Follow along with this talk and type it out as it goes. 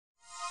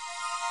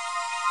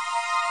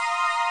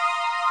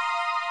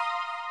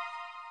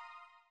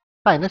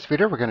Hi, in this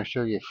video we're going to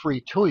show you a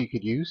free tool you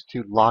could use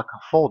to lock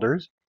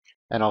folders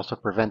and also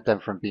prevent them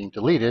from being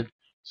deleted.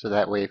 So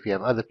that way if you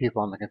have other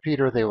people on the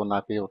computer, they will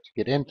not be able to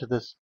get into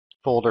this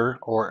folder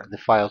or the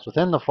files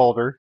within the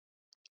folder.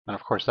 And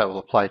of course that will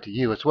apply to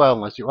you as well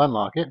unless you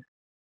unlock it.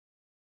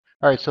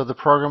 Alright, so the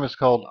program is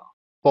called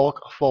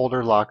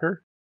BulkFolderLocker.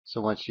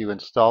 So once you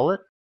install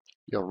it,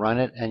 you'll run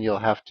it and you'll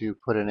have to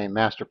put in a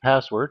master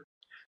password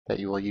that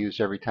you will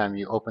use every time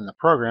you open the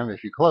program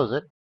if you close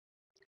it,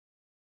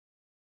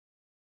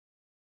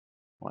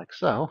 like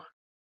so.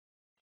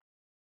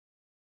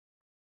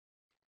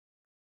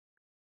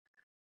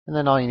 And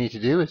then all you need to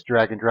do is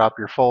drag and drop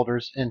your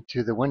folders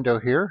into the window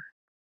here.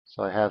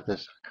 So I have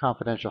this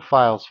confidential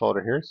files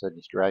folder here, so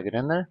just drag it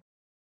in there.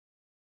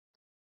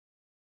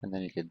 And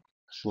then you could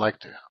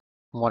select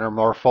one or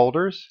more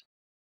folders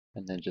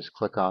and then just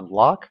click on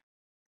lock,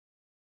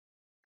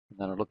 and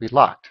then it'll be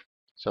locked.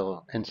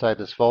 So inside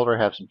this folder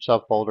I have some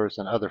subfolders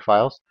and other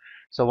files.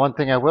 So one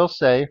thing I will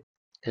say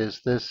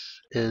is this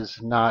is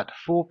not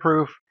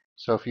foolproof.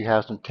 So if you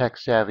have some tech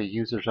savvy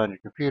users on your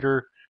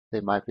computer, they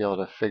might be able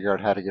to figure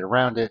out how to get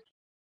around it.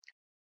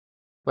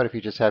 But if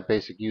you just have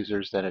basic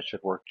users, then it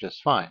should work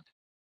just fine.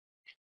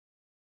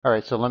 All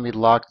right, so let me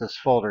lock this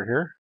folder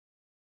here.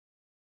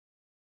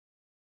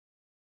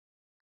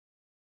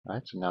 All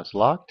right, so now it's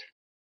locked.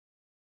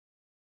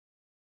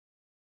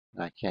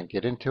 I can't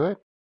get into it.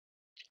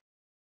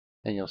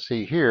 And you'll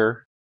see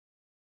here,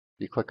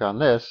 if you click on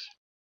this,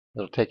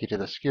 it'll take you to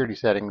the security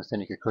settings.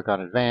 Then you can click on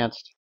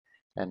advanced.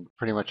 And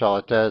pretty much all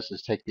it does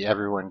is take the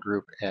everyone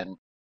group and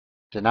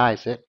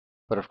denies it.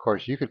 But of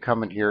course, you could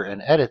come in here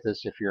and edit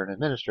this if you're an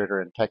administrator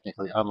and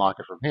technically unlock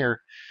it from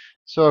here.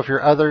 So if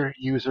your other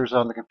users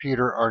on the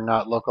computer are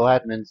not local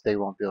admins, they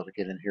won't be able to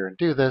get in here and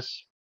do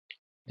this.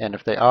 And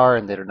if they are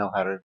and they don't know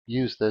how to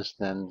use this,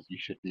 then you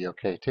should be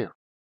okay too.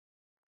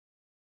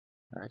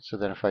 All right, so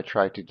then if I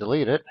try to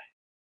delete it,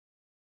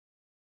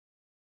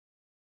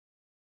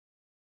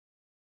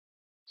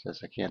 it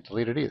says I can't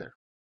delete it either.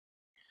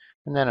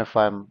 And then if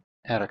I'm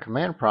at a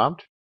command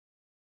prompt,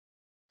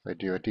 if I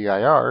do a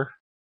dir,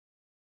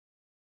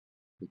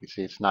 you can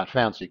see it's not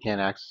found, so you can't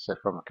access it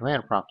from a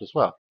command prompt as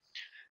well.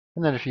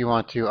 And then if you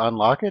want to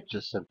unlock it,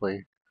 just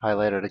simply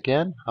highlight it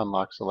again,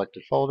 unlock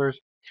selected folders,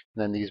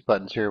 and then these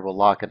buttons here will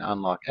lock and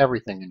unlock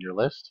everything in your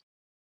list.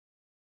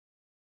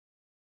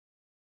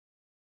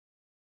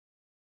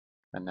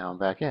 And now I'm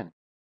back in.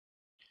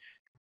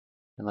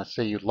 And let's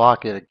say you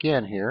lock it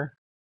again here,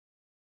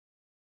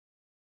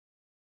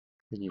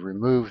 then you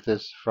remove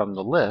this from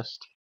the list,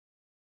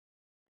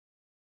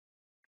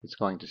 it's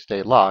going to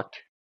stay locked.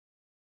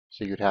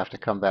 So you'd have to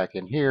come back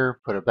in here,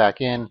 put it back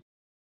in,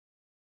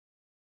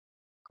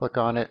 click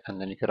on it,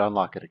 and then you could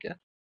unlock it again.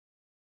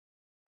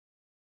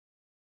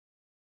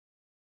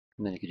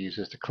 And then you could use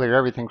this to clear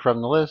everything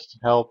from the list,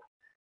 help,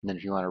 and then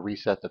if you want to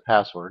reset the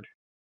password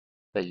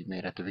that you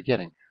made at the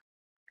beginning.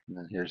 And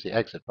then here's the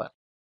exit button.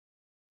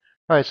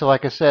 All right, so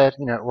like I said,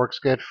 it works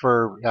good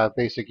for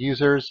basic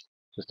users.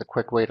 Just a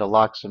quick way to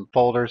lock some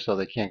folders so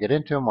they can't get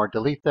into them or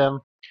delete them.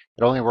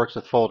 It only works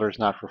with folders,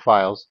 not for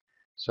files.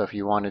 So if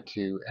you wanted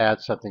to add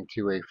something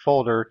to a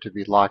folder to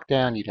be locked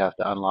down, you'd have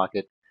to unlock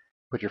it,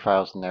 put your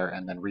files in there,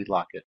 and then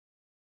relock it.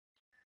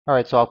 All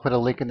right, so I'll put a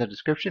link in the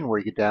description where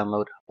you can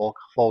download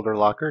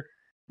BulkFolderLocker.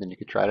 Then you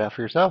can try it out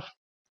for yourself.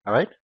 All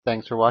right,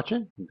 thanks for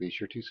watching, and be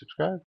sure to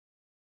subscribe.